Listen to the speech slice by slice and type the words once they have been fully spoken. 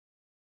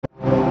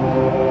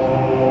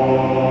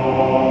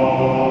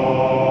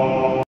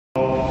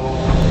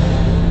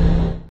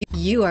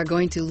are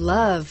going to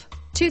love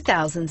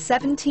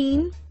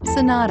 2017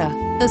 Sonata.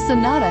 The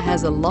Sonata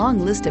has a long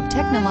list of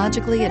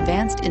technologically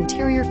advanced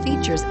interior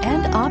features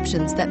and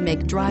options that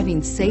make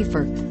driving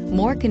safer,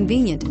 more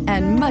convenient,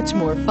 and much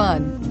more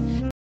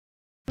fun.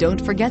 Don't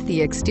forget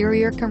the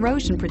exterior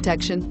corrosion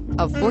protection,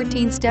 a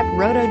 14-step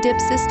roto-dip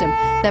system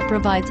that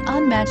provides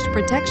unmatched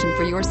protection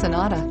for your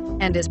Sonata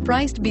and is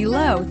priced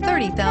below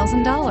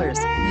 $30,000.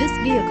 This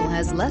vehicle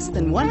has less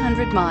than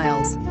 100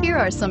 miles. Here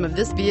are some of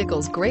this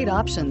vehicle's great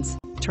options: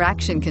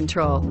 traction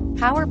control,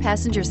 power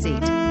passenger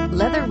seat,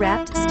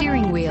 leather-wrapped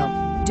steering wheel,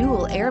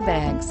 dual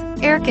airbags,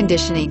 air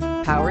conditioning,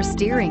 power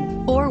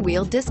steering,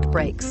 four-wheel disc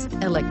brakes,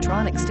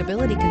 electronic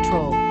stability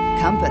control,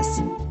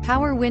 compass,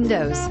 power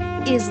windows.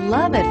 Is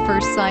love at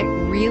first sight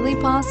really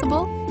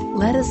possible?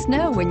 Let us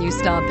know when you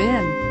stop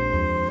in.